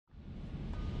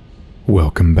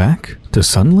Welcome back to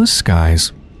Sunless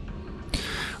Skies.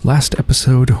 Last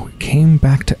episode, we came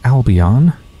back to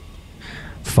Albion.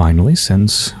 Finally,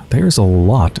 since there's a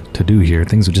lot to do here.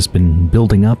 Things have just been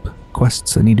building up,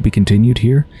 quests that need to be continued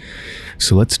here.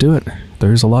 So let's do it.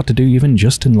 There's a lot to do even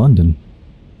just in London.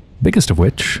 Biggest of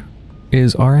which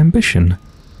is our ambition.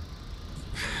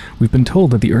 We've been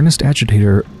told that the earnest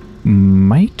agitator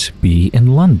might be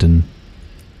in London.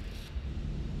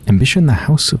 Ambition, the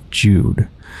House of Jude.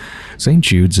 St.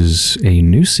 Jude's is a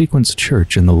new sequence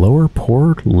church in the lower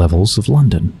poor levels of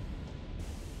London.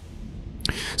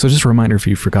 So just a reminder, if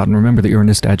you've forgotten, remember the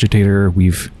earnest agitator.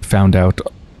 We've found out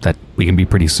that we can be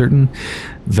pretty certain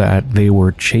that they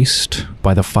were chased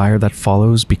by the fire that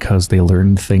follows because they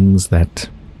learned things that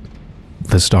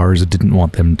the stars didn't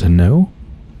want them to know.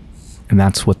 And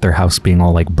that's what their house being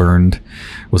all like burned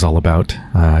was all about.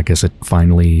 I guess it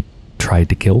finally tried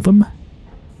to kill them.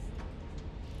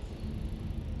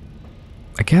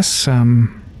 I guess, should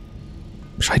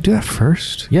I do that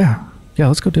first? Yeah,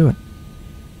 let's go do it.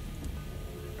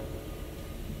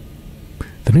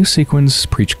 The new sequence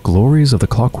preach glories of the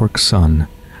clockwork sun,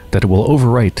 that it will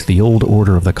overwrite the old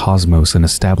order of the cosmos and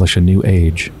establish a new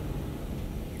age.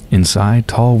 Inside,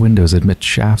 tall windows admit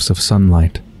shafts of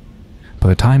sunlight. By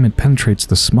the time it penetrates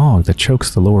the smog that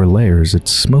chokes the lower layers,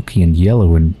 it's smoky and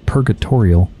yellow and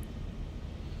purgatorial.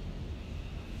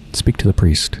 Speak to the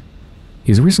priest.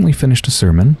 He's recently finished a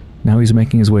sermon. Now he's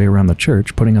making his way around the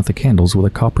church, putting out the candles with a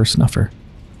copper snuffer.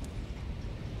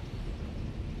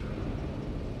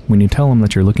 When you tell him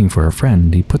that you're looking for a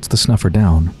friend, he puts the snuffer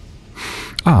down.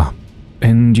 Ah,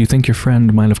 and you think your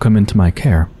friend might have come into my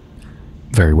care?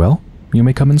 Very well, you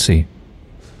may come and see.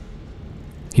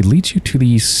 He leads you to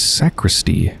the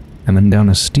sacristy, and then down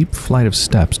a steep flight of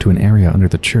steps to an area under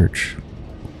the church.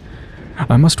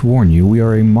 I must warn you, we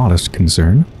are a modest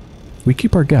concern. We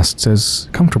keep our guests as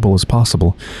comfortable as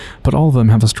possible, but all of them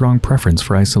have a strong preference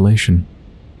for isolation.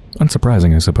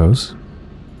 Unsurprising, I suppose.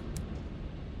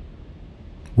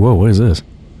 Whoa, what is this?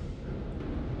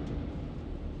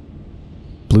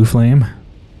 Blue flame?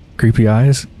 Creepy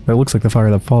eyes? That looks like the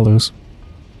fire that follows.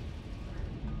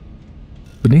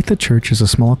 Beneath the church is a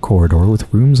small corridor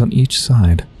with rooms on each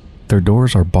side. Their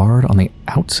doors are barred on the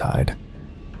outside.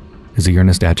 Is the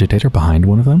earnest agitator behind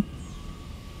one of them?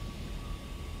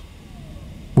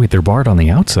 Wait, they're barred on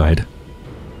the outside?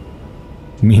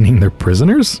 Meaning they're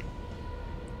prisoners?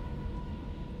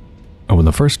 Open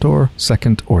the first door,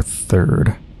 second, or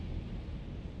third.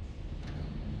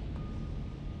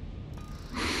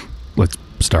 Let's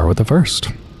start with the first.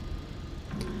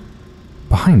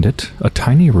 Behind it, a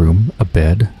tiny room, a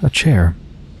bed, a chair,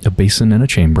 a basin and a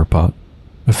chamber pot.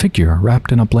 A figure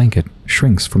wrapped in a blanket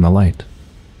shrinks from the light.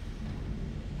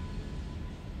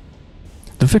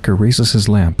 The vicar raises his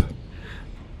lamp.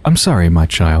 I'm sorry, my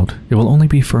child. It will only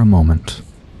be for a moment.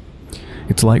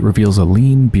 Its light reveals a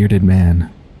lean, bearded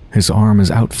man. His arm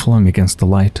is outflung against the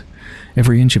light,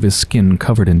 every inch of his skin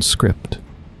covered in script.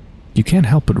 You can't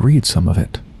help but read some of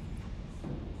it.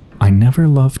 I never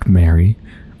loved Mary.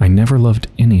 I never loved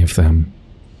any of them.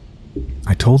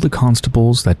 I told the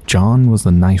constables that John was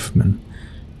the knifeman.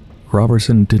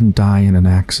 Robertson didn't die in an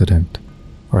accident.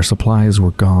 Our supplies were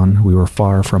gone, we were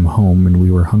far from home, and we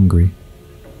were hungry.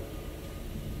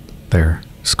 They're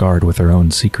scarred with their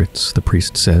own secrets, the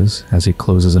priest says, as he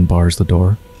closes and bars the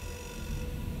door.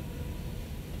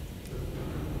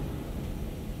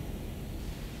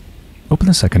 Open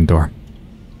the second door.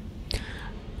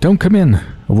 Don't come in,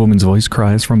 a woman's voice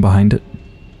cries from behind it.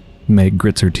 Meg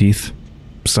grits her teeth.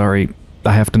 Sorry,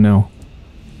 I have to know.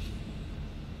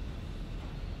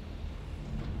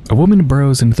 A woman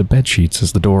burrows into the bedsheets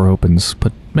as the door opens,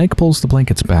 but Meg pulls the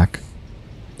blankets back.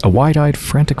 A wide-eyed,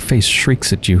 frantic face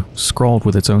shrieks at you, scrawled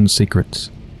with its own secrets.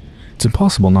 It's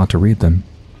impossible not to read them.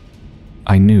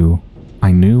 I knew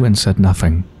and said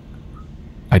nothing.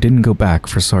 I didn't go back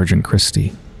for Sergeant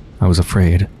Christie. I was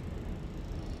afraid.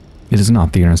 It is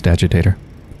not the earnest agitator.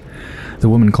 The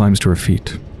woman climbs to her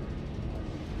feet.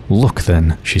 Look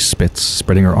then, she spits,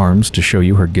 spreading her arms to show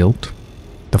you her guilt.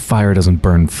 The fire doesn't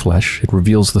burn flesh, it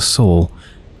reveals the soul.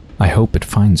 I hope it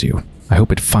finds you. I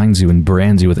hope it finds you and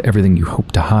brands you with everything you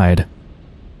hope to hide.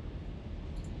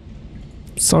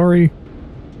 Sorry.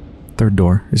 Third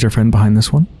door. Is your friend behind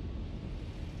this one?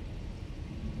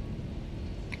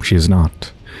 She is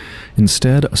not.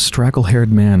 Instead, a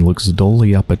straggle-haired man looks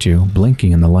dully up at you,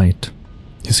 blinking in the light.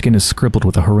 His skin is scribbled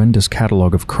with a horrendous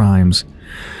catalogue of crimes,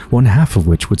 one half of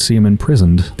which would see him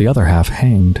imprisoned, the other half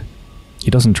hanged. He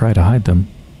doesn't try to hide them.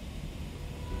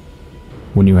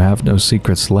 When you have no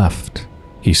secrets left,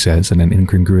 he says in an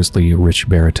incongruously rich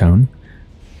baritone,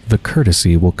 the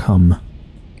courtesy will come.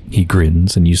 He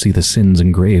grins, and you see the sins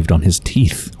engraved on his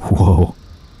teeth. Whoa.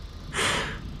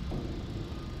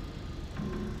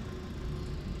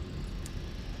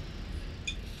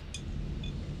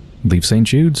 Leave St.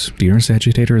 Jude's. The Earth's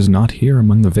agitator is not here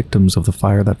among the victims of the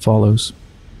fire that follows.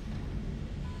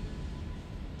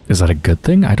 Is that a good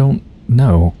thing? I don't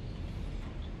know.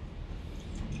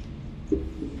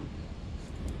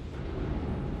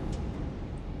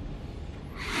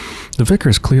 The vicar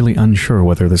is clearly unsure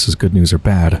whether this is good news or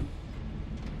bad.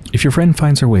 If your friend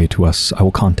finds her way to us, I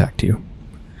will contact you.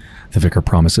 The vicar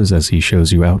promises as he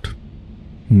shows you out.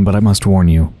 But I must warn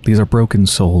you, these are broken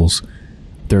souls.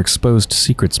 Their exposed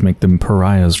secrets make them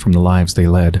pariahs from the lives they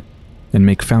led, and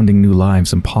make founding new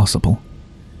lives impossible.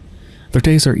 Their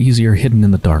days are easier hidden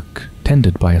in the dark,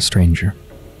 tended by a stranger.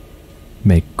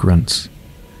 Meg grunts.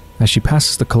 As she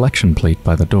passes the collection plate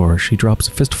by the door, she drops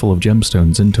a fistful of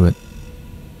gemstones into it.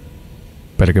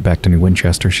 Better get back to New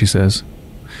Winchester, she says.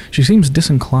 She seems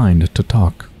disinclined to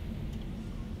talk.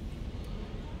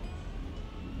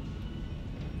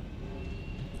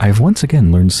 I have once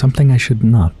again learned something I should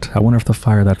not. I wonder if the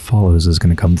fire that follows is going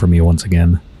to come for me once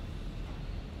again.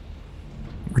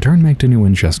 Return Meg to New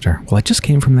Winchester. Well, I just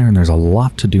came from there and there's a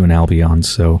lot to do in Albion,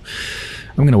 so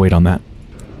I'm going to wait on that.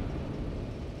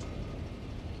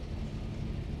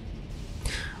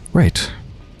 Right.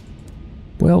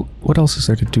 Well, what else is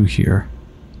there to do here?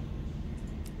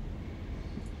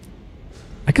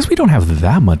 I guess we don't have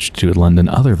that much to do in London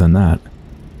other than that.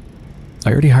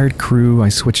 I already hired crew, I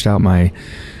switched out my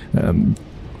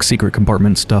secret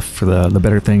compartment stuff for the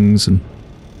better things and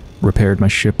repaired my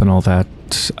ship and all that.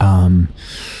 Oh,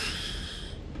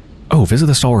 visit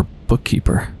the stalwart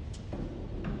bookkeeper.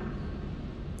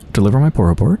 Deliver my poor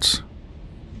reports.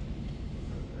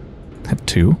 Had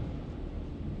 2.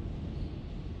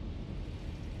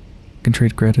 Can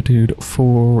trade gratitude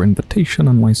for invitation,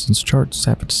 unlicensed charts,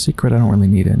 savage secret. I don't really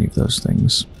need any of those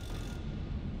things.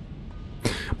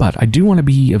 But I do want to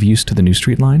be of use to the New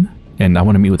Street line, and I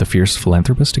want to meet with a fierce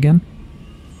philanthropist again.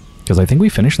 Because I think we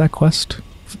finished that quest.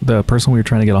 The person we were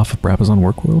trying to get off of Brabazon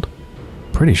Workworld.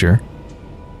 Pretty sure.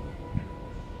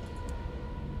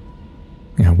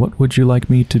 Yeah, what would you like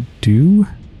me to do?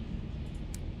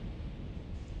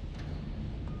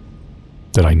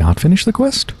 Did I not finish the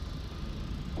quest?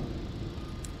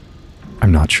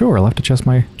 I'm not sure. I'll have to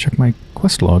check my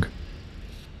quest log.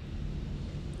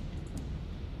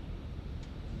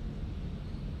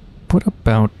 What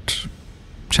about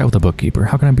chat with the bookkeeper?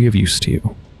 How can I be of use to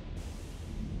you?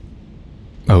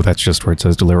 Oh, that's just where it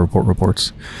says deliver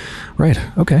reports. Right,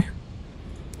 okay.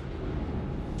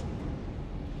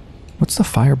 What's the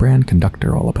firebrand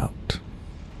conductor all about?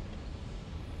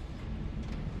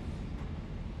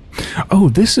 Oh,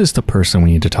 this is the person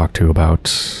we need to talk to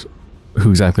about who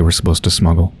exactly we're supposed to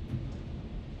smuggle.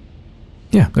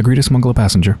 Yeah, agree to smuggle a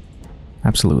passenger.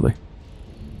 Absolutely.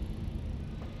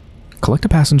 Collect a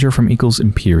passenger from Eagles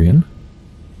Empyrean.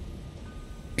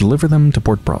 Deliver them to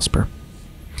Port Prosper.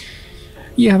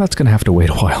 Yeah, that's gonna have to wait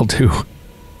a while, too.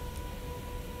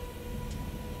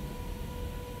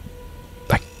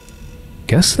 I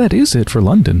guess that is it for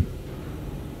London.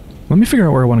 Let me figure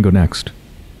out where I want to go next.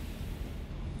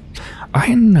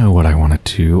 I know what I want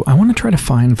to do. I want to try to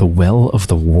find the Well of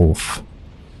the Wolf.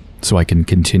 So I can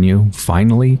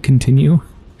finally continue,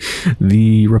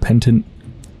 the Repentant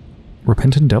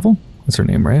Devil? That's her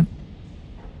name, right?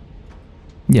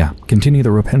 Yeah, continue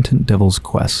the Repentant Devil's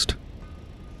quest.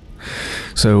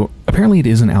 So, apparently it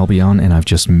is an Albion, and I've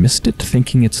just missed it,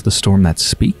 thinking it's the storm that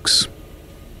speaks.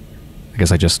 I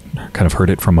guess I just kind of heard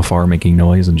it from afar making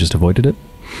noise and just avoided it.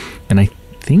 And I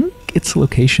think its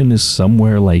location is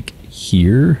somewhere like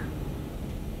here.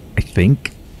 I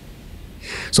think.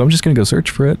 So I'm just gonna go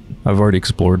search for it. I've already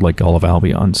explored like all of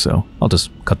Albion, so I'll just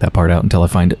cut that part out until I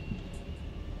find it.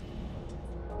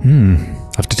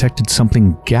 I've detected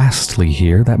something ghastly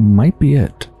here. That might be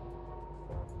it.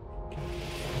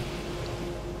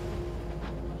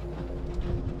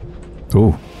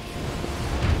 Oh.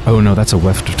 Oh no, that's a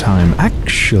weft of time.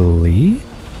 Actually,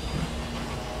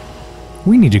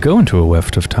 we need to go into a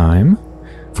weft of time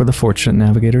for the Fortunate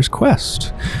Navigator's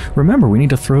quest. Remember, we need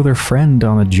to throw their friend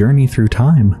on a journey through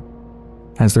time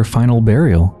as their final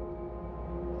burial.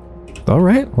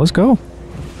 Alright, let's go.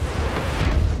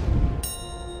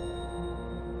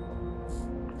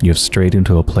 You have strayed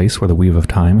into a place where the weave of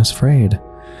time is frayed.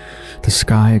 The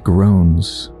sky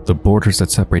groans, the borders that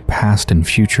separate past and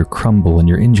future crumble, and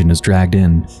your engine is dragged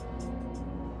in.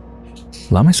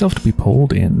 Allow myself to be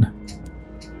pulled in.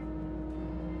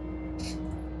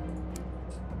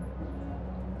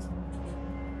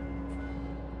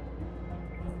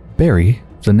 Barry,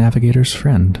 the navigator's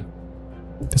friend.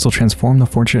 This will transform the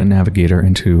Fortunate Navigator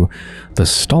into the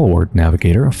Stalwart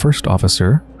Navigator, a first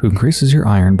officer who increases your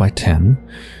iron by 10,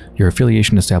 your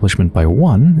affiliation establishment by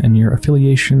 1, and your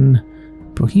affiliation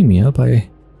Bohemia by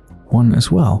 1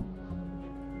 as well.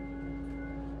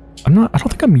 I don't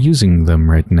think I'm using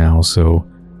them right now, so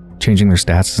changing their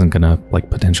stats isn't gonna, like,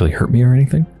 potentially hurt me or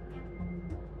anything.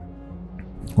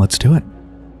 Let's do it.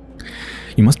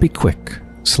 You must be quick.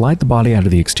 Slide the body out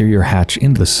of the exterior hatch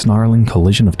into the snarling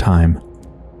collision of time.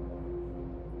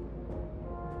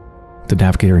 The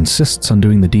navigator insists on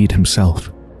doing the deed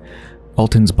himself.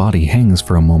 Alton's body hangs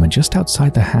for a moment just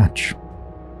outside the hatch.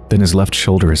 Then his left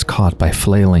shoulder is caught by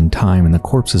flailing time and the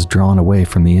corpse is drawn away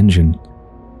from the engine.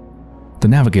 The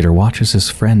navigator watches his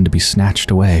friend be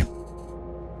snatched away.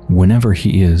 Whenever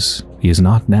he is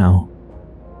not now.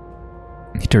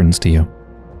 He turns to you.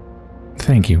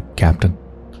 Thank you, Captain.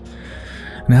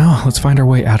 Now, let's find our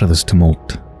way out of this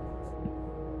tumult.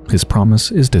 His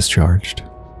promise is discharged.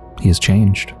 He has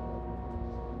changed.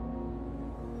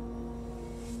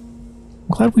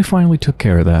 I'm glad we finally took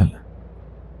care of that.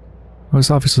 It was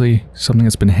obviously something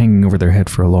that's been hanging over their head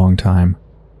for a long time.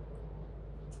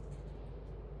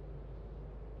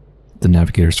 The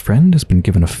navigator's friend has been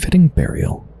given a fitting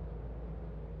burial.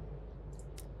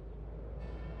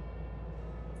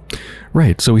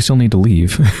 Right, so we still need to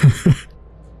leave.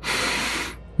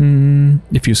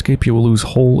 If you escape, you will lose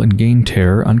hull and gain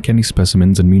tear, uncanny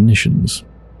specimens, and munitions.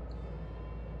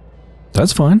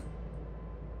 That's fine.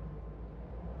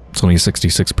 It's only a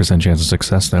 66% chance of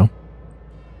success, though.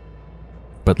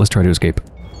 But let's try to escape.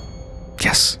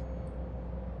 Yes!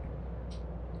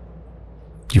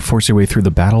 You force your way through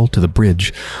the battle to the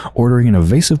bridge, ordering an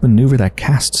evasive maneuver that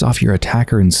casts off your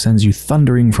attacker and sends you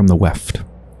thundering from the weft.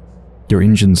 Your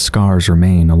engine's scars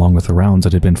remain, along with the rounds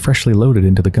that had been freshly loaded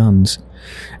into the guns,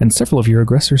 and several of your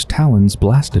aggressor's talons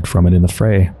blasted from it in the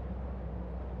fray.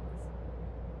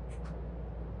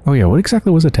 Oh yeah, what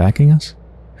exactly was attacking us?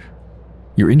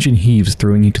 Your engine heaves,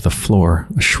 throwing you to the floor,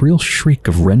 a shrill shriek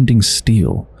of rending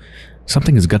steel.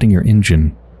 Something is gutting your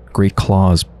engine, great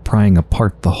claws prying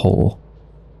apart the hull.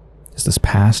 Is this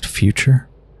past, future?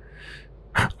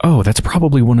 Oh, that's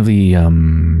probably one of the,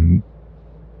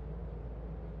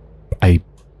 I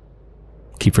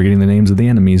keep forgetting the names of the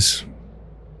enemies.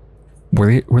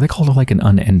 Were they called like an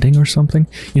unending or something?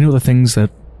 You know, the things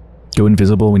that go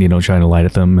invisible when you don't shine a light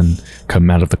at them and come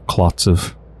out of the clots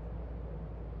of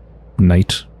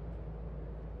night.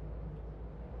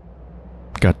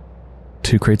 Got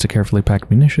 2 crates of carefully packed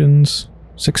munitions,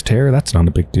 6 tear, that's not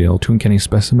a big deal, 2 uncanny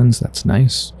specimens, that's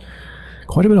nice.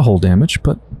 Quite a bit of hull damage,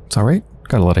 but it's alright.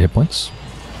 Got a lot of hit points.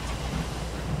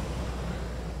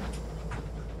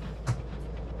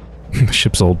 The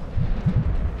ship's old.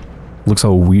 Looks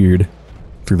all weird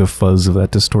through the fuzz of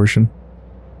that distortion.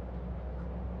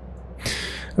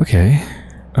 Okay.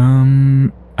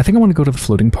 I think I want to go to the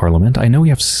floating parliament. I know we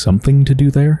have something to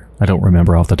do there. I don't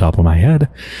remember off the top of my head,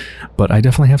 but I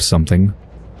definitely have something.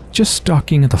 Just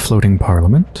stalking at the floating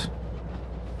parliament.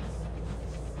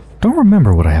 Don't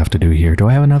remember what I have to do here. Do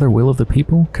I have another will of the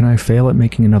people? Can I fail at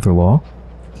making another law?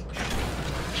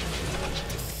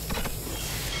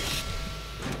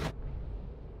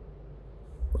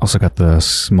 Also got the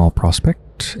small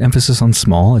prospect. Emphasis on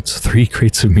small. It's 3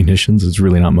 crates of munitions. It's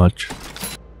really not much.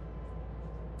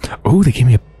 Oh, they gave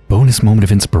me a bonus moment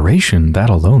of inspiration. That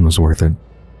alone was worth it.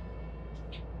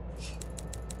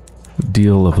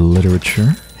 Deal of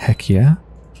literature. Heck yeah.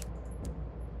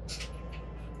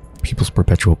 People's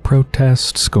Perpetual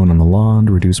Protest. Scone on the Lawn.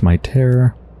 Reduce my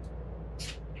terror.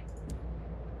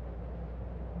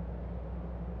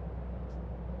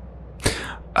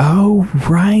 Oh,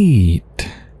 right.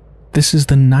 This is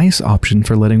the nice option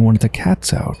for letting one of the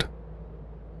cats out.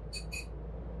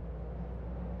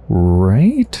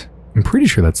 Right? I'm pretty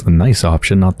sure that's the nice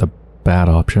option, not the bad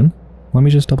option. Let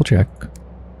me just double check.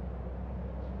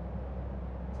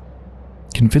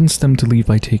 Convince them to leave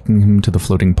by taking him to the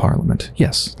floating parliament.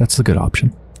 Yes, that's the good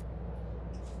option.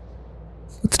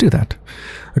 Let's do that.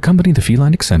 Accompany the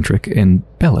feline eccentric and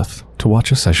Beleth to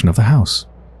watch a session of the House.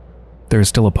 There is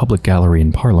still a public gallery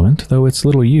in Parliament, though it's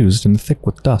little used and thick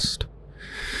with dust.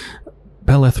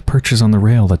 Beleth perches on the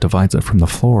rail that divides it from the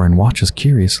floor and watches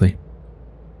curiously.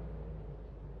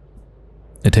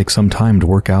 It takes some time to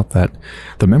work out that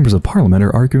the members of Parliament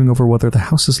are arguing over whether the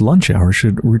House's lunch hour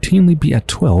should routinely be at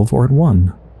 12 or at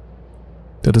 1.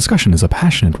 The discussion is a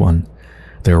passionate one.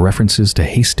 There are references to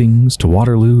Hastings, to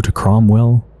Waterloo, to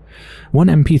Cromwell. One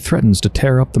MP threatens to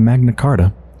tear up the Magna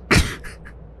Carta.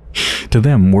 To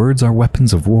them, words are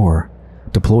weapons of war,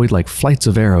 deployed like flights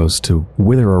of arrows to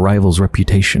wither a rival's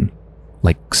reputation.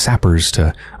 like sappers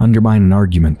to undermine an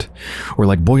argument, or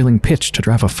like boiling pitch to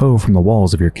drive a foe from the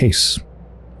walls of your case.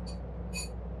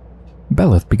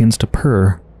 Beleth begins to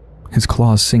purr. His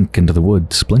claws sink into the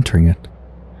wood, splintering it.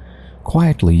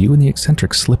 Quietly, you and the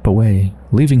eccentric slip away,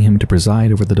 leaving him to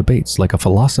preside over the debates like a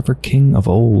philosopher king of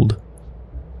old.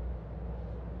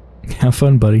 Have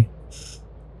fun, buddy.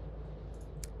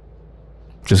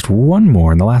 Just one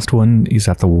more, and the last one is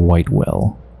at the White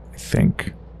Well, I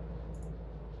think.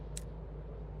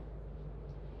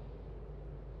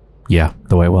 Yeah,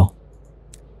 the White Well.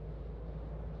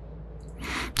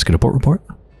 Let's get a boat report.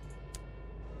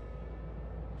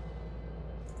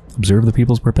 Observe the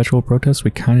people's perpetual protest.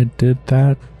 We kind of did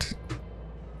that.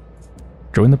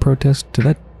 Join the protest.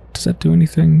 Does that do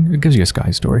anything? It gives you a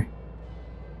sky story.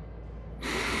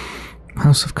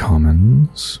 House of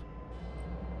Commons.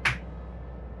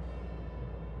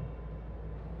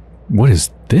 What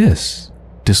is this?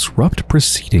 Disrupt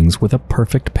proceedings with a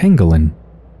perfect pangolin.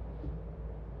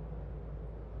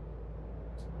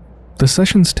 The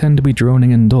sessions tend to be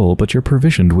droning and dull, but you're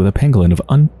provisioned with a pangolin of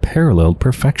unparalleled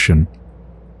perfection.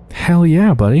 Hell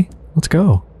yeah, buddy. Let's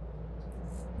go.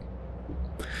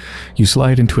 You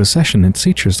slide into a session and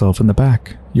seat yourself in the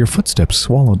back, your footsteps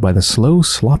swallowed by the slow,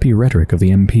 sloppy rhetoric of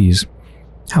the MPs.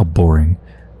 How boring.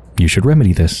 You should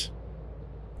remedy this.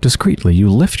 Discreetly, you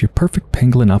lift your perfect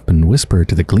pangolin up and whisper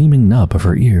to the gleaming nub of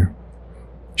her ear.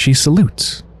 She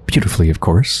salutes, beautifully of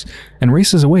course, and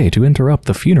races away to interrupt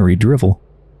the funerary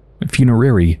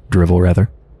drivel.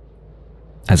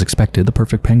 As expected, the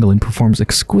perfect pangolin performs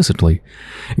exquisitely,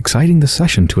 exciting the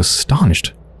session to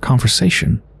astonished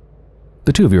conversation.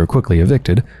 The two of you are quickly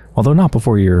evicted, although not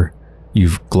before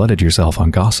you've glutted yourself on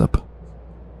gossip.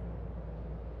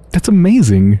 That's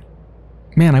amazing!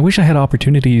 Man, I wish I had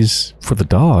opportunities for the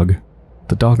dog.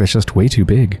 The dog that's just way too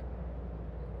big.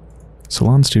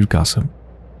 Salon stewed gossip.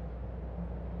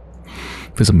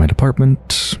 Visit my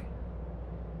department.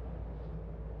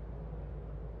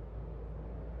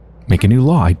 Make a new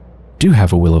law. I do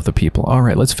have a will of the people.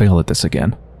 Alright, let's fail at this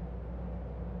again.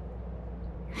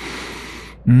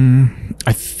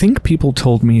 I think people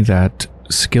told me that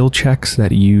skill checks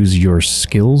that use your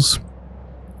skills...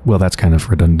 Well, that's kind of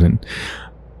redundant.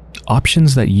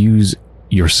 Options that use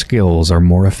your skills are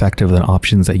more effective than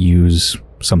options that use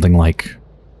something like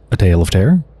a Tale of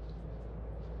Terror.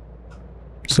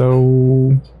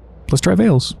 So, let's try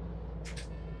Veils.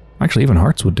 Actually, even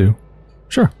Hearts would do.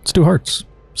 Sure, let's do Hearts.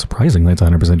 Surprisingly, it's a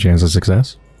 100% chance of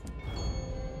success.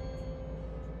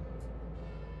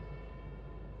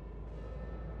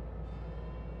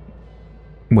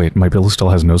 Wait, my bill still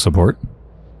has no support?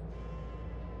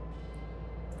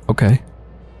 Okay.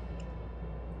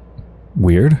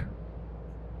 Weird.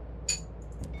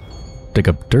 Dig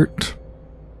up dirt.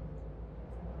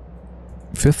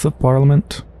 5th of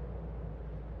Parliament.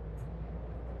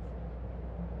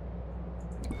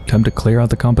 Attempt to clear out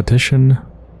the competition.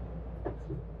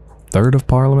 3rd of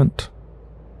Parliament.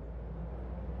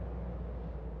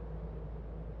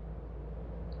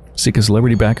 Seek a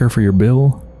celebrity backer for your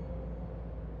bill.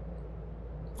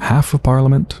 Half of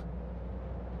Parliament.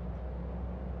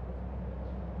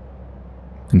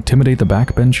 Intimidate the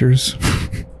backbenchers.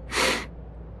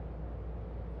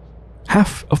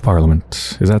 Half of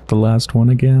Parliament. Is that the last one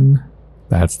again?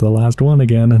 That's the last one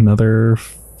again. Another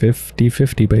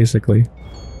 50-50 basically.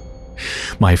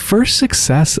 My first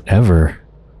success ever.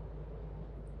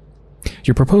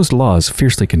 Your proposed law is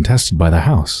fiercely contested by the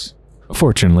House.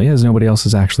 Fortunately, as nobody else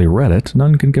has actually read it,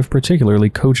 none can give particularly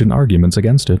cogent arguments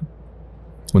against it.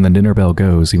 When the dinner bell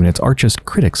goes, even its archest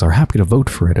critics are happy to vote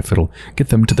for it if it'll get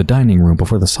them to the dining room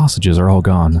before the sausages are all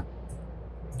gone.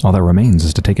 All that remains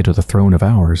is to take it to the throne of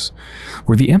ours,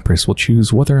 where the Empress will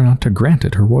choose whether or not to grant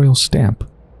it her royal stamp.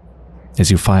 As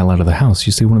you file out of the house,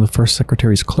 you see one of the First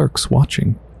Secretary's clerks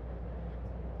watching.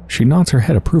 She nods her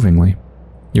head approvingly.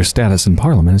 Your status in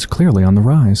Parliament is clearly on the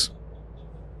rise.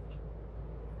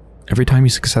 Every time you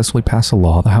successfully pass a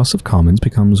law, the House of Commons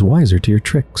becomes wiser to your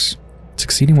tricks.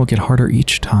 Succeeding will get harder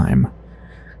each time.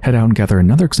 Head out and gather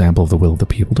another example of the will of the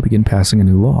people to begin passing a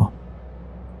new law.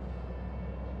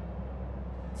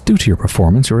 Due to your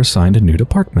performance, you're assigned a new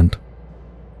department.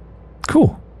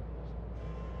 Cool.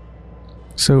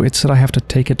 So it said I have to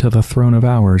take it to the throne of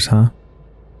ours, huh?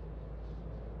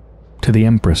 To the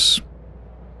Empress.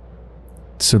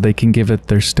 So they can give it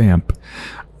their stamp.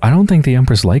 I don't think the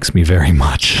Empress likes me very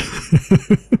much.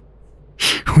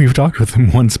 We've talked with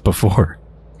him once before.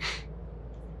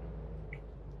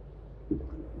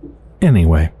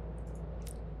 Anyway.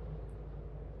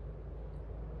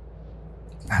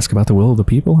 Ask about the will of the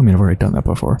people? I mean, I've already done that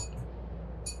before.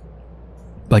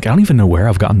 Like, I don't even know where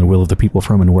I've gotten the will of the people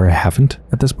from and where I haven't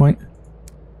at this point.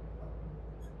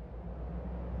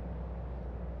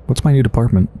 What's my new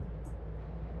department?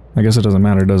 I guess it doesn't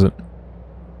matter, does it?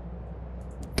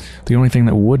 The only thing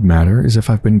that would matter is if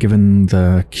I've been given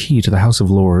the key to the House of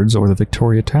Lords or the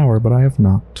Victoria Tower, but I have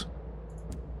not.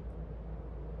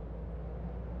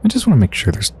 I just want to make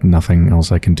sure there's nothing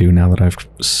else I can do now that I've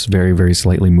very, very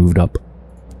slightly moved up.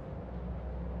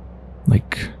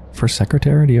 Like, for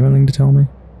secretary, do you have anything to tell me?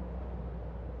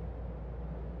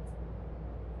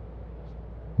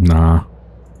 Nah.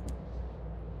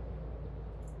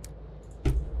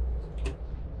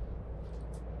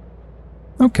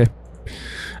 Okay.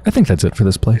 I think that's it for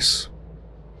this place.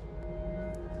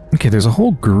 Okay, there's a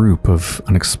whole group of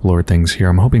unexplored things here.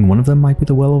 I'm hoping one of them might be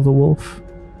the Well of the Wolf.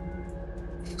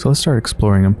 So let's start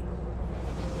exploring them.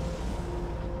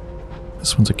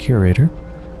 This one's a curator.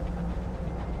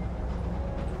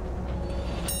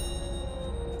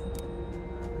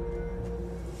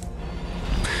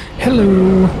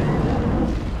 Hello!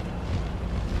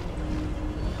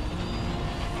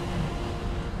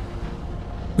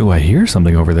 Ooh, I hear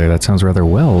something over there that sounds rather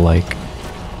well like...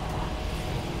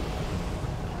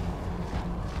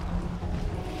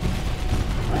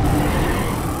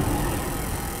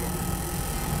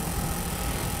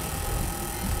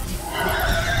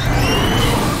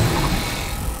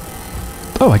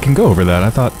 Oh, I can go over that. I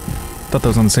thought that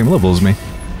was on the same level as me.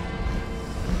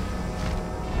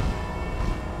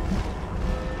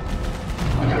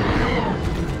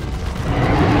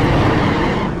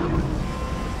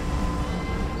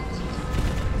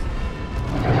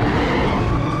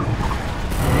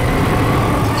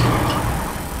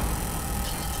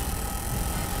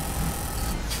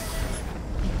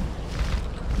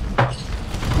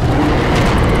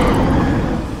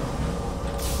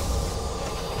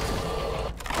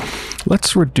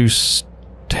 Let's reduce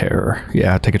terror.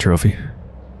 Yeah, take a trophy.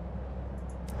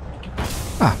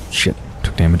 Ah, shit.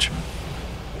 Took damage.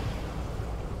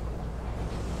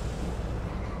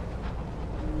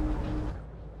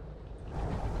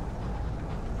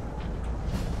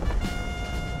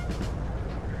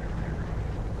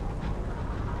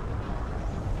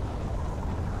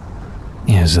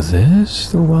 Is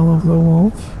this the Well of the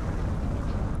Wolf?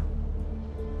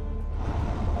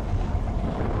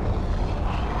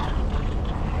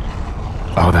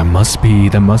 Oh, that must be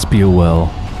a well.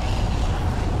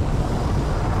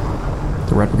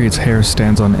 The Rat Brigade's hair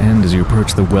stands on end as you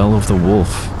approach the Well of the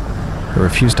Wolf. They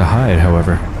refuse to hide,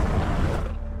 however.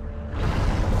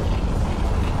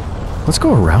 Let's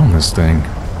go around this thing.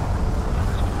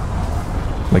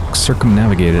 Like,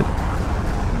 circumnavigate it.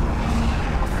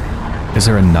 Is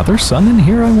there another sun in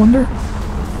here, I wonder?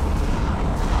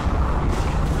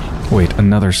 Wait,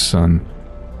 another sun.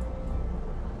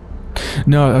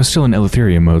 No, I was still in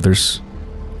Eleutheria mode. This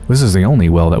is the only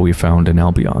well that we found in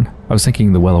Albion. I was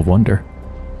thinking the Well of Wonder.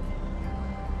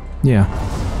 Yeah.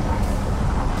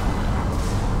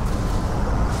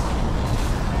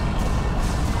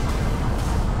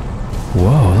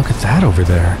 Whoa, look at that over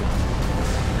there.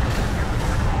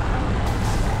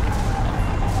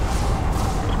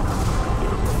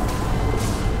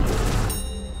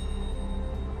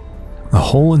 A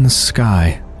hole in the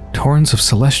sky. Torrents of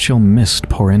celestial mist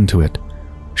pour into it.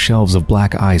 Shelves of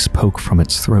black ice poke from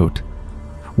its throat.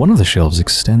 One of the shelves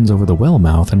extends over the well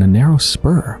mouth in a narrow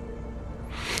spur.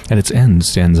 At its end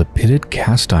stands a pitted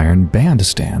cast iron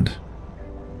bandstand.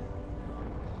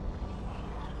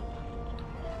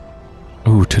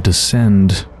 Ooh, to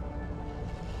descend.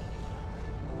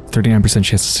 39%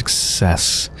 chance of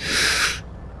success.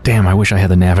 Damn, I wish I had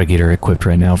the navigator equipped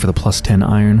right now for the +10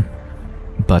 iron.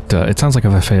 But it sounds like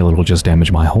if I fail, it'll just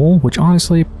damage my hull, which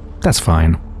honestly, that's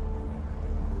fine.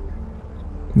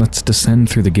 Let's descend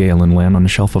through the gale and land on a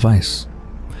shelf of ice.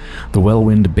 The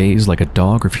well-wind bays like a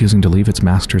dog refusing to leave its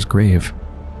master's grave.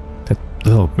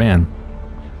 Oh man,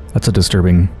 that's a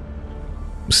disturbing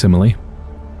simile.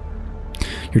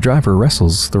 Your driver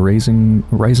wrestles the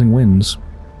rising winds.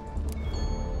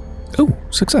 Oh,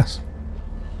 success.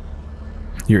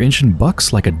 Your engine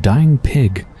bucks like a dying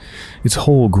pig. Its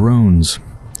hull groans.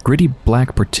 Gritty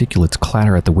black particulates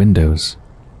clatter at the windows.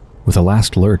 With a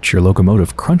last lurch, your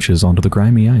locomotive crunches onto the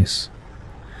grimy ice.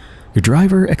 Your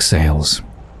driver exhales.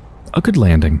 A good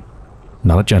landing,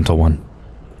 not a gentle one.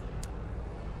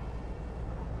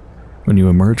 When you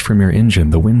emerge from your engine,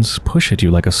 the winds push at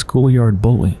you like a schoolyard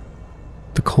bully.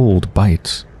 The cold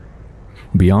bites.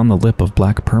 Beyond the lip of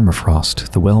black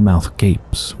permafrost, the well mouth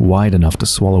gapes, wide enough to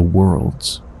swallow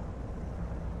worlds.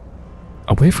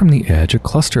 Away from the edge, a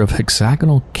cluster of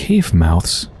hexagonal cave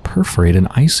mouths perforate an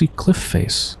icy cliff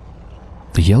face.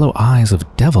 The yellow eyes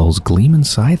of devils gleam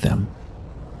inside them.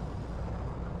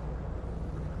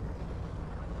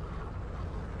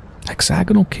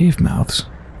 Hexagonal cave mouths.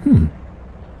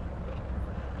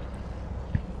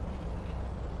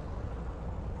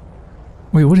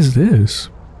 Wait, what is this?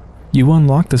 You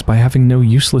unlock this by having no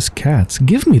useless cats.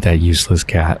 Give me that useless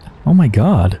cat. Oh my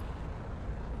god.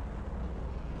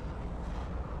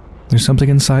 There's something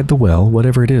inside the well.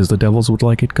 Whatever it is, the devils would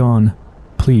like it gone.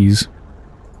 Please.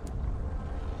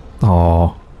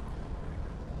 Aww.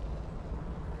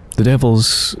 The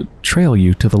devils trail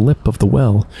you to the lip of the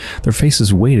well, their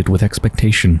faces weighted with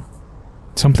expectation.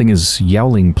 Something is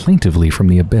yowling plaintively from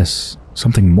the abyss,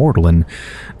 something mortal and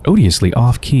odiously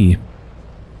off-key.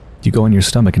 You go on your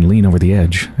stomach and lean over the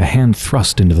edge, a hand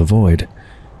thrust into the void.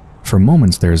 For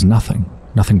moments there is nothing,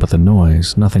 nothing but the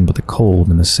noise, nothing but the cold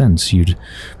and the sense you'd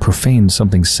profaned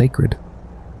something sacred.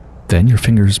 Then your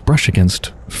fingers brush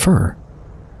against fur.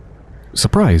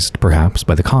 Surprised, perhaps,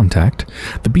 by the contact,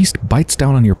 the beast bites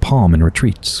down on your palm and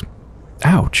retreats.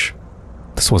 Ouch!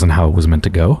 This wasn't how it was meant to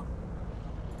go.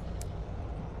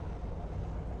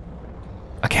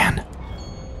 Again.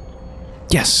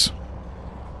 Yes!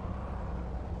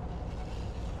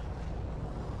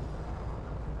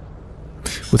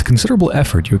 With considerable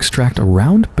effort, you extract a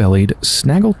round-bellied,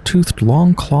 snaggle-toothed,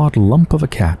 long-clawed lump of a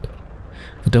cat.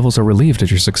 The devils are relieved at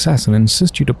your success and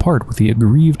insist you depart with the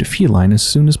aggrieved feline as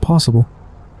soon as possible.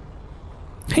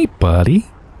 Hey, buddy.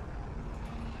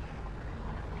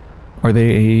 Are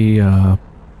they a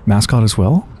mascot as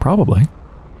well? Probably.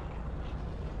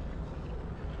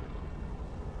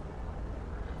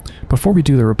 Before we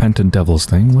do the repentant devils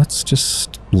thing, let's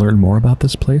just learn more about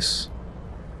this place.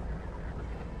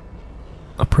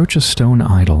 Approach a stone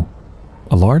idol.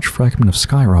 A large fragment of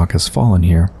skyrock has fallen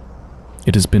here.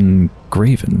 It has been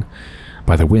graven,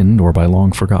 by the wind or by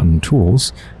long-forgotten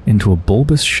tools, into a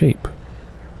bulbous shape,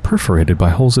 perforated by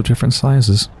holes of different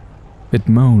sizes. It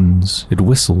moans, it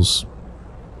whistles.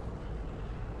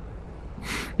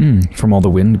 From all the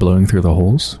wind blowing through the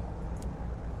holes.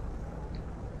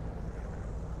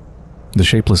 The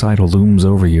shapeless idol looms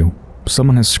over you.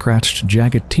 Someone has scratched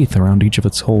jagged teeth around each of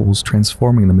its holes,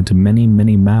 transforming them into many,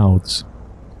 many mouths.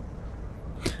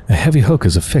 A heavy hook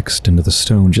is affixed into the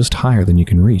stone just higher than you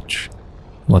can reach.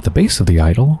 While at the base of the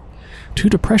idol, 2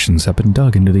 depressions have been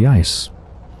dug into the ice.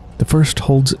 The first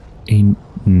holds a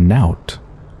knout,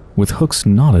 with hooks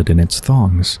knotted in its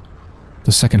thongs.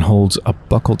 The second holds a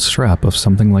buckled strap of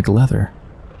something like leather.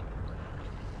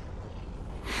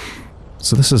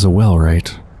 So this is a well,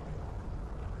 right?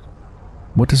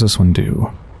 What does this one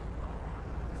do?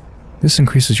 This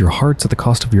increases your hearts at the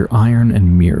cost of your iron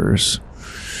and mirrors.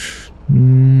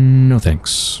 No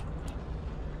thanks.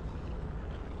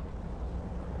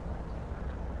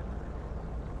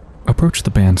 Approach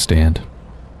the bandstand.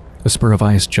 A spur of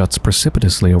ice juts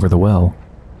precipitously over the well.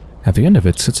 At the end of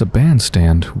it sits a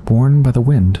bandstand worn by the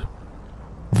wind.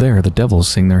 There the devils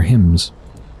sing their hymns.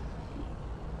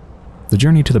 The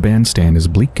journey to the bandstand is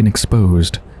bleak and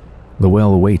exposed. The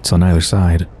well waits on either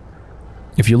side.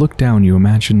 If you look down, you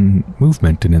imagine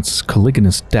movement in its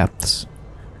caliginous depths.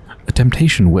 A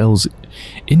temptation wells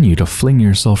in you to fling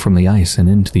yourself from the ice and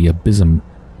into the abysm.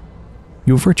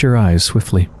 You avert your eyes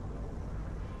swiftly.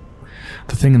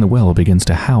 The thing in the well begins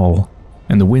to howl,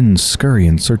 and the winds scurry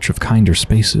in search of kinder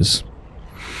spaces.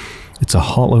 It's a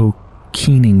hollow,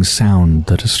 keening sound,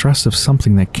 the distress of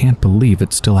something that can't believe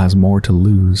it still has more to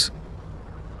lose.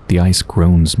 The ice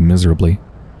groans miserably.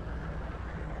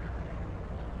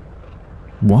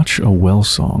 Watch a well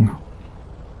song.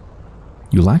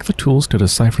 You lack the tools to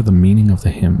decipher the meaning of the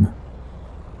hymn.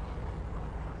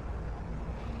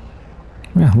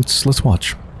 Yeah, let's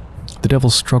watch. The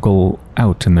devils struggle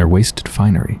out in their wasted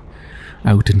finery,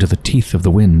 out into the teeth of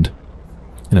the wind.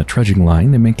 In a trudging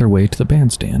line, they make their way to the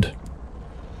bandstand.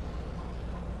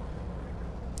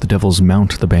 The devils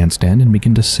mount the bandstand and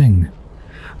begin to sing.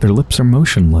 Their lips are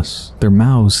motionless, their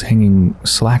mouths hanging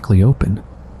slackly open.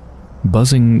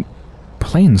 Buzzing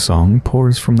plainsong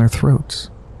pours from their throats.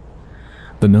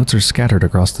 The notes are scattered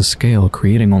across the scale,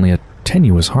 creating only a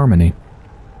tenuous harmony.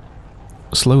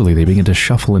 Slowly, they begin to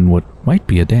shuffle in what might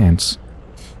be a dance.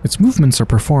 Its movements are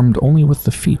performed only with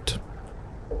the feet.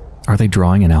 Are they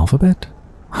drawing an alphabet?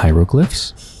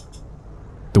 Hieroglyphs?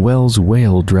 The well's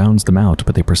wail drowns them out,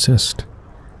 but they persist.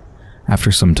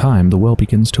 After some time, the well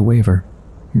begins to waver.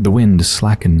 The wind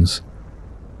slackens.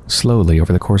 Slowly,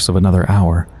 over the course of another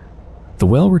hour, the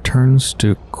well returns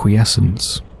to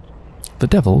quiescence. The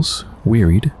devils,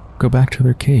 wearied, go back to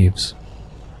their caves.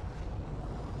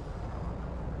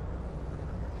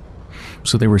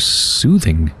 So they were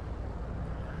soothing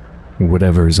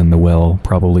whatever's in the well,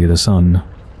 probably the sun.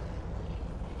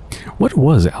 What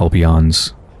was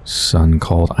Albion's son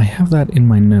called? I have that in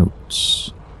my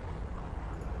notes.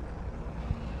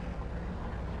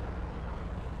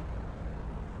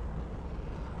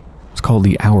 It's called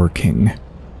the Hour King.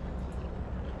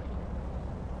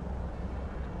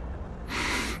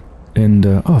 And,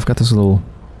 oh, I've got this little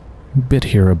bit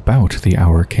here about the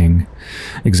Hour King.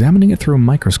 Examining it through a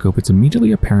microscope, it's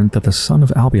immediately apparent that the son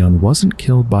of Albion wasn't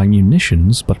killed by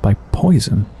munitions, but by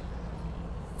poison.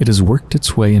 It has worked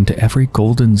its way into every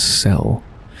golden cell.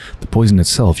 The poison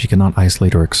itself you cannot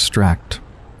isolate or extract.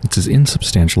 It's as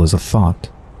insubstantial as a thought.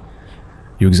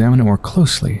 You examine it more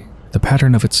closely. The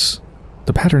patterns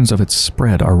of its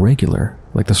spread are regular,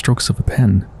 like the strokes of a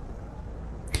pen.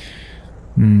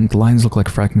 The lines look like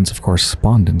fragments of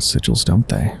correspondence sigils, don't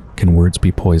they? Can words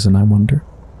be poison, I wonder?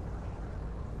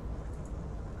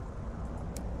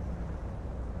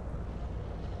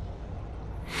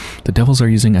 The devils are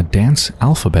using a dance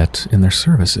alphabet in their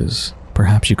services.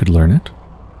 Perhaps you could learn it?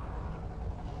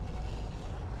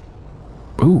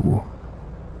 Ooh.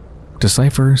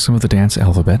 Decipher some of the dance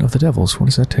alphabet of the devils. What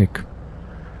does that take?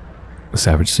 A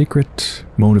savage secret,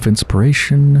 mode of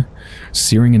inspiration,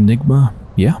 searing enigma.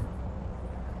 Yeah.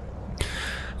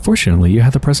 Fortunately, you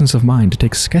have the presence of mind to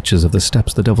take sketches of the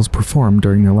steps the devils performed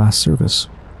during their last service.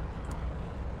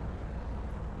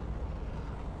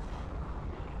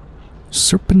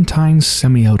 Serpentine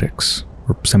semiotics,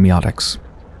 or semiotics.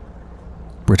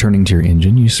 Returning to your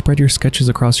engine, you spread your sketches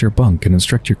across your bunk and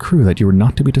instruct your crew that you are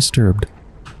not to be disturbed.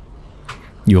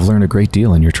 You have learned a great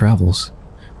deal in your travels.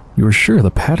 You are sure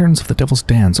the patterns of the Devil's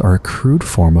Dance are a crude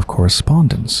form of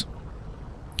correspondence.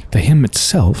 The hymn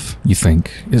itself, you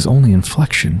think, is only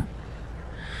inflection.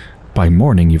 By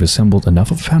morning, you've assembled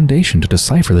enough of a foundation to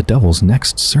decipher the Devil's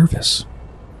next service.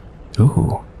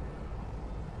 Ooh.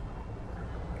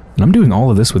 And I'm doing all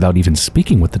of this without even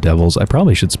speaking with the Devils. I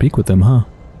probably should speak with them, huh?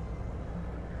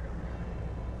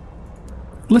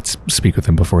 Let's speak with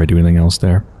them before I do anything else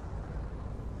there.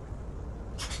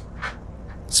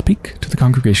 Speak to the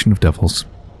congregation of devils.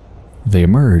 They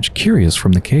emerge, curious,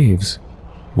 from the caves.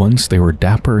 Once they were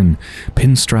dapper in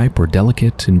pinstripe or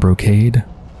delicate in brocade.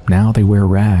 Now they wear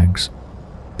rags.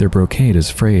 Their brocade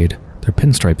is frayed, their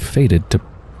pinstripe faded to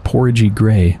porridgey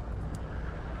gray.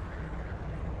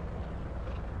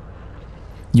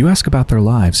 You ask about their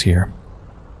lives here.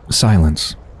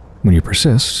 Silence. When you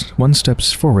persist, one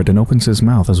steps forward and opens his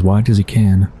mouth as wide as he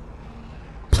can.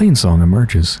 Plainsong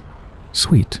emerges,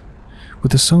 sweet,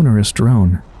 with a sonorous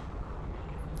drone.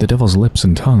 The devil's lips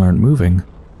and tongue aren't moving.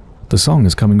 The song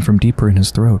is coming from deeper in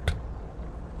his throat.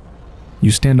 You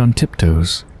stand on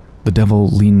tiptoes. The devil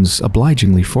leans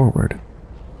obligingly forward.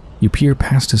 You peer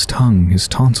past his tongue, his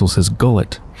tonsils, his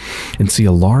gullet, and see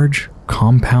a large,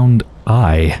 compound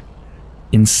eye,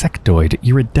 insectoid,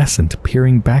 iridescent,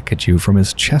 peering back at you from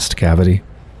his chest cavity.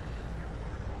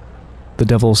 The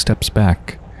devil steps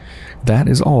back. That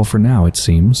is all for now, it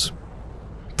seems.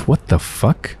 What the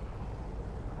fuck?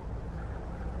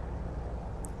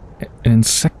 An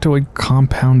insectoid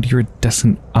compound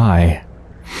iridescent eye.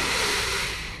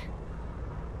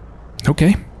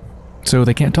 Okay, so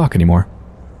they can't talk anymore.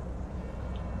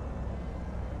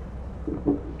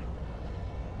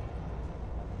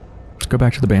 Let's go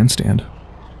back to the bandstand.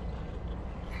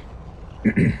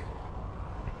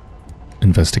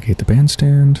 Investigate the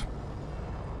bandstand.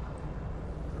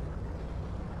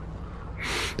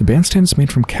 The bandstand is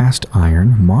made from cast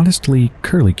iron, modestly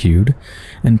curlicued,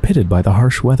 and pitted by the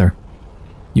harsh weather.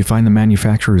 You find the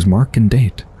manufacturer's mark and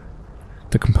date.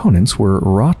 The components were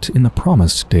wrought in the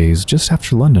promised days just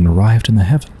after London arrived in the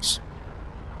heavens.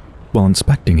 While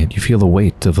inspecting it, you feel the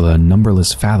weight of the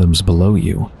numberless fathoms below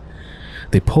you.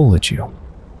 They pull at you.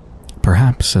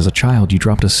 Perhaps, as a child, you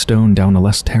dropped a stone down a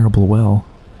less terrible well.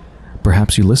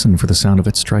 Perhaps you listened for the sound of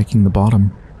it striking the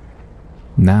bottom.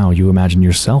 Now you imagine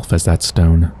yourself as that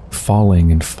stone,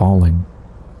 falling and falling.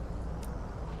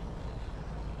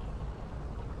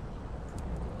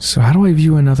 So how do I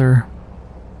view another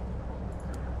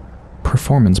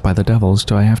performance by the devils?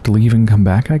 Do I have to leave and come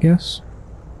back, I guess?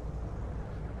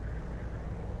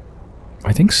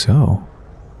 I think so.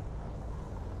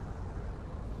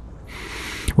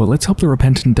 Well, let's help the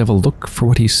repentant devil look for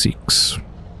what he seeks.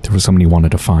 There was someone he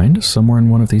wanted to find, somewhere in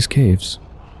one of these caves.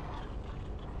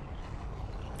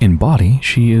 In body,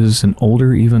 she is an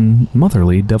older, even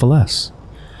motherly deviless.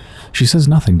 She says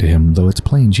nothing to him, though it's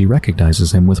plain she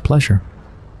recognizes him with pleasure.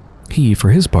 He, for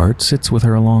his part, sits with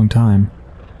her a long time,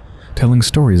 telling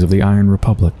stories of the Iron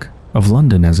Republic, of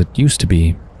London as it used to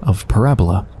be, of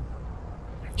Parabola.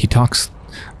 He talks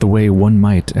the way one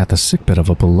might at the sickbed of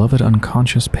a beloved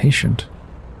unconscious patient,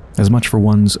 as much for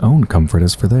one's own comfort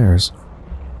as for theirs.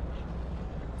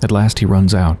 At last he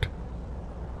runs out.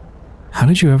 How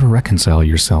did you ever reconcile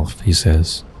yourself, he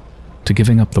says, to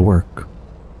giving up the work?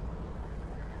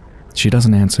 She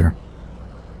doesn't answer.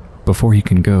 Before he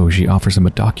can go, she offers him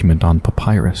a document on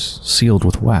papyrus, sealed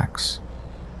with wax.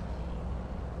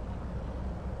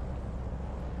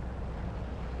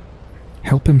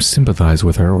 Help him sympathize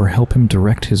with her or help him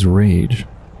direct his rage.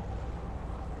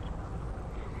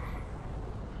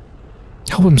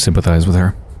 Help him sympathize with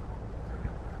her.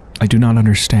 I do not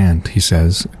understand, he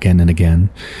says again and again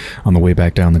on the way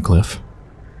back down the cliff.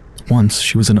 Once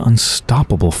she was an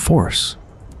unstoppable force.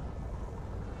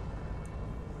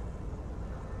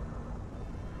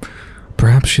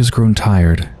 Perhaps she has grown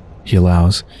tired, he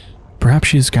allows. Perhaps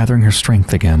she is gathering her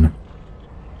strength again.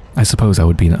 I suppose that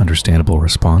would be an understandable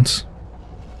response.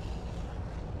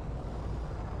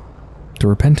 The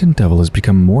repentant devil has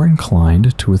become more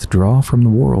inclined to withdraw from the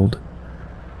world.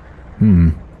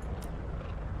 Well,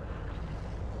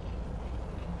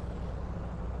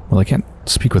 I can't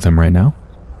speak with him right now.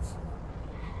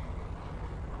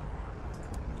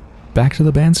 Back to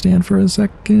the bandstand for a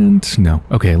second? No.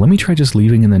 Okay, let me try just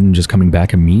leaving and then just coming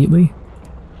back immediately.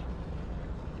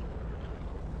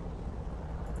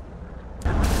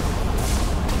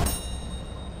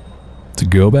 To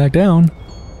go back down.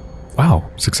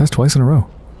 Wow, success twice in a row.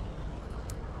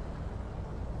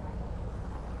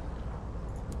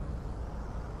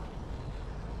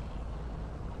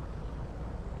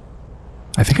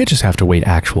 I think I just have to wait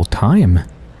actual time.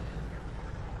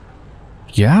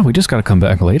 Yeah, we just gotta come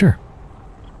back later.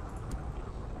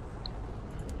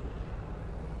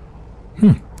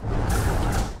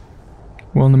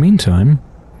 Well, in the meantime...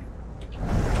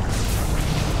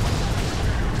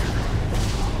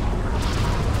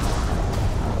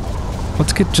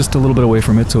 let's get just a little bit away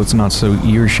from it so it's not so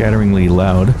ear-shatteringly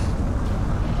loud.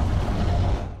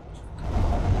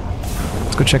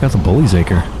 Let's go check out the Bully's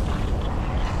Acre.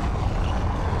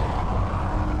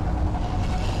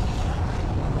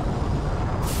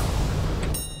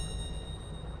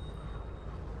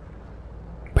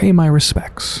 Pay my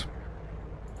respects.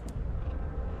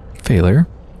 Failure.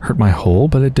 Hurt my hull,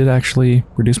 but it did actually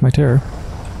reduce my terror.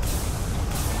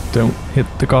 Don't hit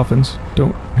the coffins.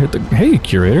 Don't hit the... Hey,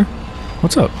 Curator!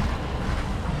 What's up?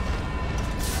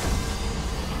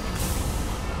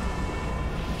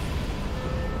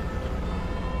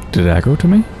 Did it aggro to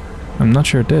me? I'm not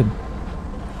sure it did.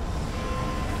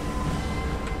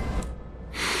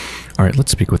 Alright,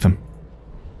 let's speak with him.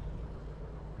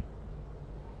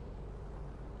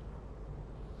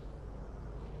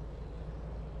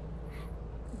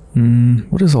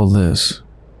 What is all this?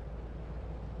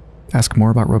 Ask more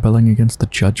about rebelling against the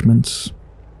judgments.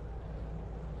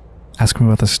 Ask him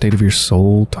about the state of your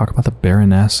soul. Talk about the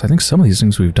Baroness. I think some of these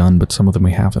things we've done, but some of them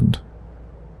we haven't.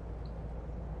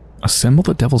 Assemble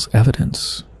the devil's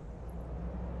evidence.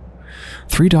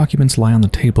 3 documents lie on the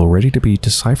table, ready to be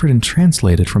deciphered and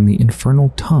translated from the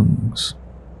infernal tongues.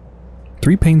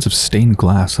 3 panes of stained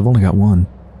glass. I've only got 1.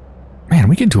 Man,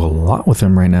 we can do a lot with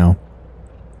them right now.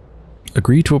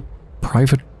 Agree to a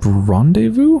private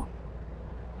rendezvous?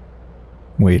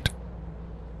 Wait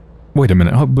a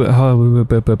minute.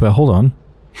 Hold on.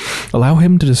 Allow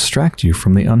him to distract you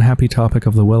from the unhappy topic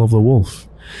of the Well of the Wolf.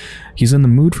 He's in the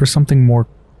mood for something more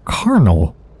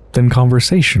carnal than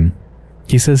conversation.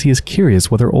 He says he is curious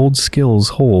whether old skills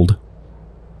hold.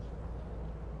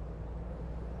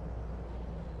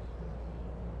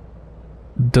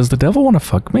 Does the devil want to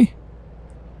fuck me?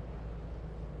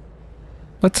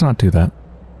 Let's not do that.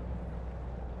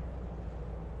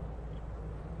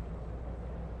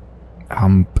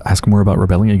 Ask more about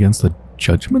rebelling against the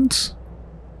judgments?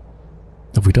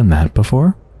 Have we done that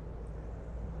before?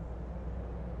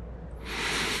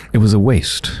 It was a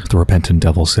waste, the repentant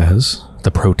devil says.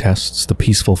 The protests, the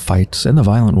peaceful fights, and the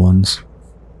violent ones.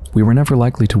 We were never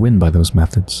likely to win by those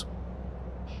methods.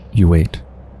 You wait.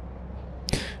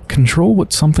 Control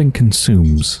what something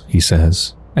consumes, he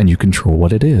says, and you control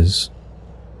what it is.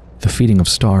 The feeding of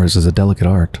stars is a delicate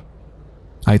art.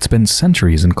 I had spent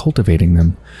centuries in cultivating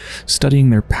them, studying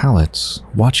their palates,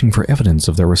 watching for evidence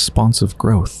of their responsive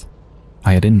growth.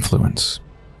 I had influence.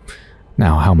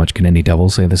 Now, how much can any devil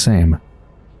say the same?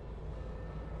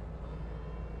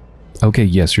 Okay,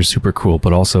 yes, you're super cool,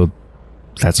 but also,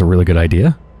 that's a really good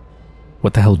idea?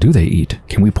 What the hell do they eat?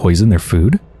 Can we poison their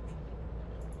food?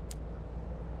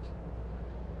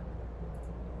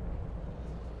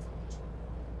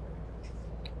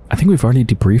 I think we've already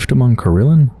debriefed him on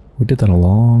Carillon. We did that a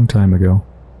long time ago.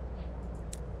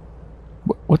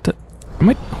 What the...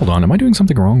 Hold on, am I doing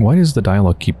something wrong? Why does the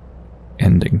dialogue keep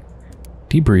ending?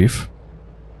 Debrief.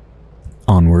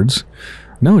 Onwards.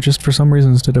 No, just for some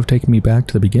reason, instead of taking me back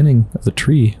to the beginning of the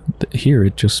tree, here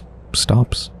it just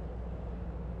stops.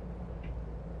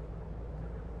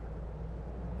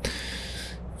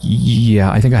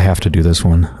 Yeah, I think I have to do this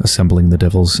one. Assembling the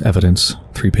devil's evidence.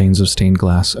 3 panes of stained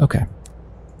glass. Okay.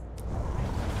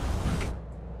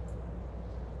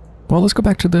 Well, let's go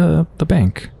back to the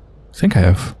bank. I think I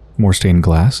have More stained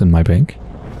glass in my bank.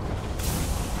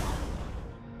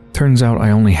 Turns out I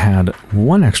only had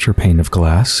one extra pane of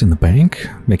glass in the bank,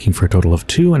 making for a total of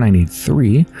 2, and I need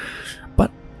 3. But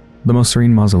the Most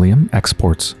Serene Mausoleum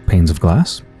exports panes of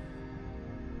glass.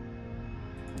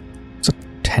 It's a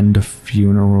tend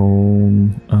funeral.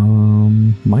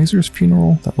 Miser's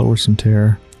funeral. That lowers some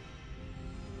tear.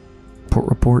 Port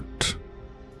report.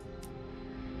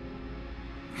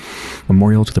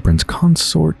 Memorial to the Prince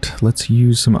Consort. Let's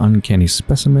use some uncanny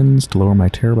specimens to lower my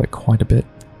tear by quite a bit.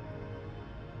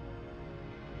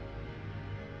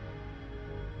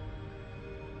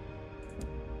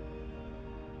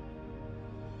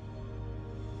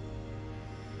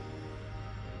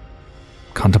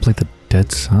 Contemplate the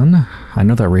dead sun? I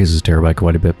know that raises tear by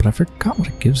quite a bit, but I forgot what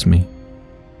it gives me.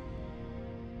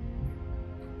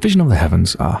 Vision of the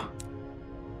heavens. Ah.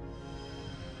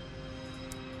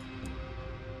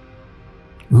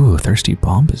 Ooh, thirsty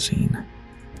bombazine.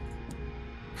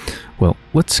 Well,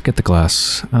 let's get the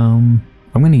glass. I'm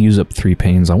going to use up 3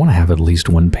 panes. I want to have at least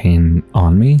 1 pane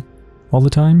on me all the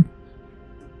time.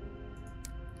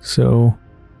 So,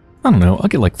 I don't know. I'll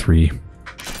get like 3.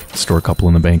 Store a couple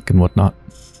in the bank and whatnot.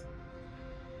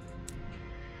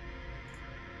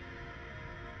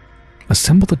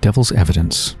 Assemble the devil's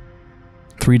evidence.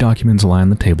 3 documents lie on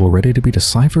the table ready to be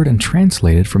deciphered and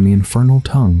translated from the infernal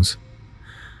tongues.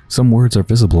 Some words are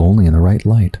visible only in the right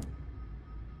light.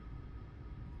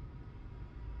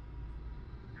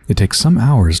 It takes some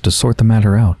hours to sort the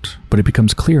matter out, but it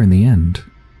becomes clear in the end.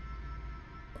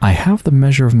 I have the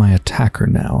measure of my attacker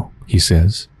now, he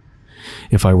says.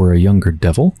 If I were a younger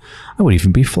devil, I would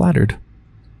even be flattered.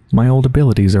 My old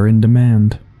abilities are in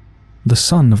demand. The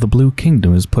son of the Blue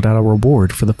Kingdom has put out a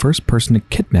reward for the first person to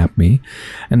kidnap me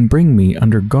and bring me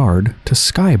under guard to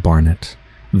Sky Barnet,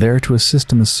 there to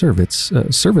assist in the service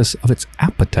of its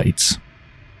appetites.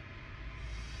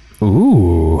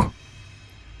 Ooh.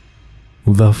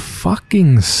 The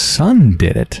fucking sun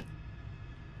did it.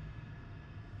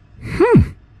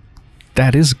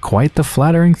 That is quite the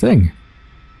flattering thing.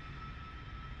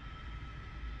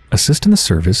 Assist in the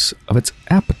service of its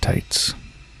appetites.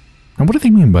 And what do they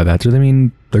mean by that? Do they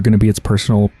mean they're going to be its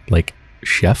personal, like,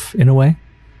 chef in a way?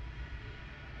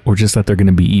 Or just that they're going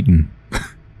to be eaten?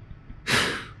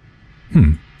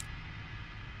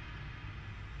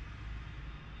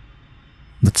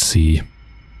 Let's see.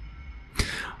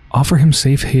 Offer him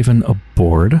safe haven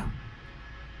aboard.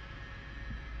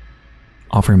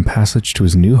 Offer him passage to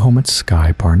his new home at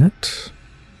Sky Barnet.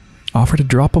 Offer to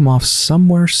drop him off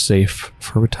somewhere safe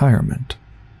for retirement.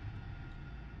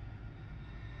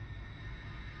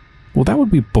 Well, that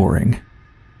would be boring.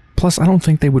 Plus, I don't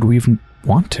think they would even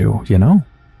want to, you know?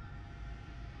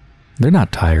 They're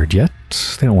not tired yet.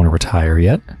 They don't want to retire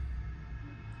yet.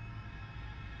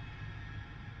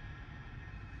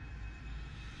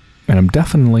 And I'm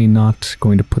definitely not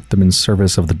going to put them in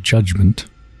service of the judgment.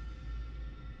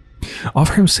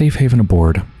 Offer him safe haven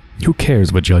aboard. Who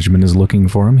cares what judgment is looking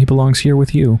for him? He belongs here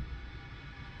with you.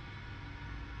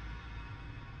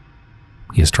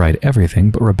 He has tried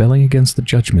everything but rebelling against the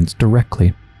judgments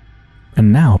directly.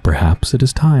 And now, perhaps, it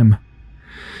is time.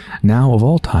 Now, of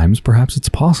all times, perhaps it's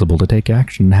possible to take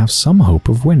action and have some hope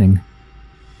of winning.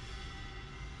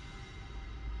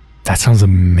 That sounds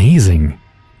amazing.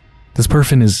 This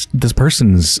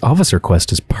person's officer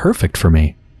quest is perfect for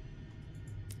me.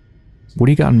 What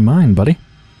do you got in mind, buddy?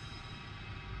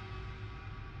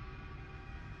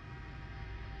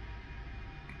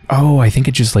 Oh, I think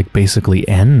it just, like, basically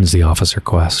ends the officer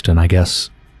quest, and I guess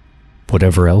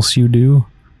whatever else you do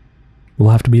will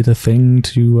have to be the thing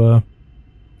to,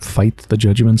 fight the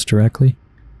judgments directly.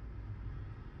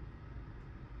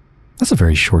 That's a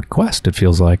very short quest, it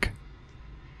feels like.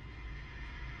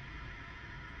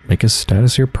 Make his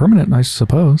status here permanent, I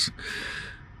suppose.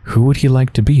 Who would he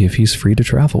like to be if he's free to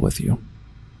travel with you?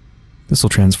 This will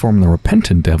transform the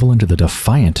repentant devil into the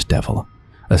defiant devil.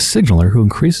 A signaler who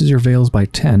increases your veils by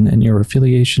 10 and your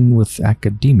affiliation with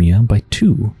academia by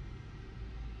 2.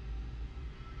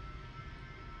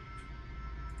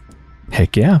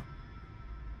 Heck yeah.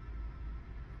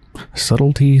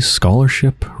 Subtlety,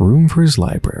 scholarship, room for his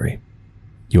library.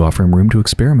 You offer him room to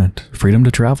experiment, freedom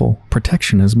to travel,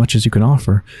 protection as much as you can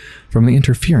offer from the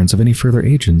interference of any further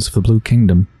agents of the Blue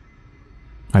Kingdom.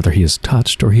 Either he is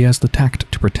touched or he has the tact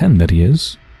to pretend that he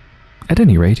is. At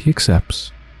any rate, he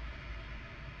accepts.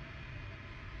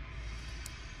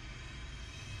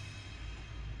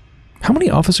 How many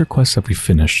officer quests have we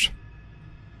finished?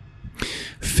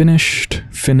 Finished.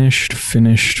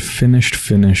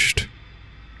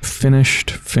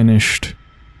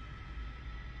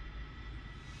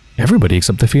 Everybody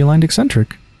except the feline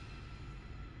eccentric.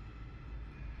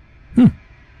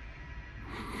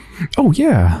 Oh,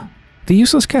 yeah. The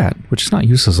useless cat, which is not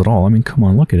useless at all. I mean, come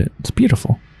on, look at it. It's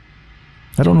beautiful.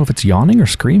 I don't know if it's yawning or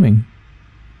screaming.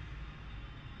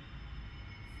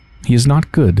 He is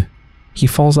not good. He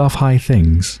falls off high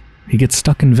things. He gets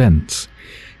stuck in vents.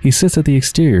 He sits at the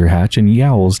exterior hatch and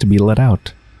yowls to be let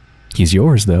out. He's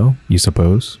yours, though, you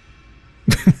suppose.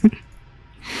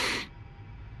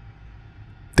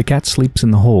 The cat sleeps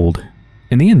in the hold,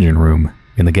 in the engine room,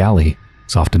 in the galley.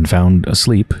 It's often found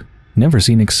asleep, never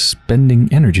seen expending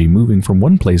energy moving from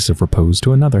one place of repose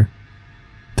to another.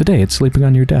 Today it's sleeping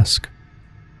on your desk.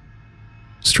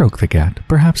 Stroke the cat.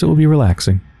 Perhaps it will be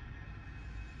relaxing.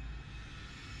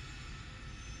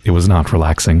 It was not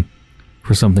relaxing.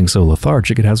 For something so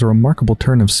lethargic, it has a remarkable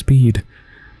turn of speed.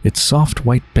 Its soft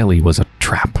white belly was a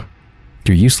trap.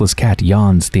 Your useless cat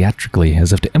yawns theatrically,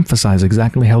 as if to emphasize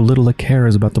exactly how little it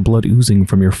cares about the blood oozing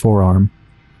from your forearm.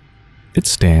 It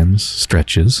stands,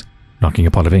 stretches, knocking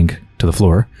a pot of ink to the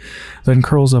floor, then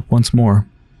curls up once more.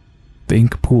 The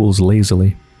ink pools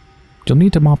lazily. You'll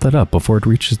need to mop that up before it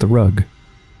reaches the rug.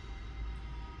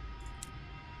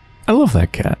 I love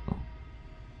that cat.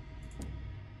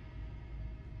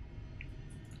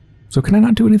 So can I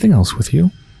not do anything else with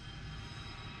you?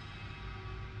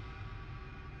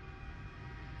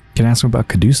 Can I ask him about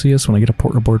Caduceus when I get a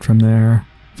port report from there?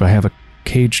 If I have a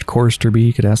caged chorister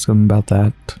bee, could ask him about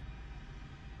that.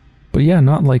 But yeah,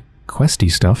 not like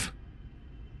questy stuff.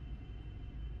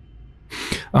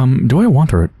 Do I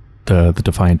want her the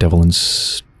Defiant Devil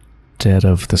instead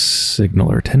of the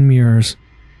Signaler? 10 mirrors?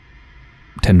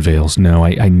 10 veils. No,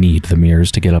 I need the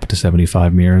mirrors to get up to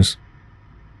 75 mirrors.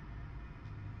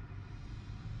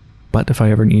 But if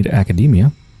I ever need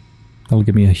Academia, that'll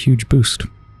give me a huge boost.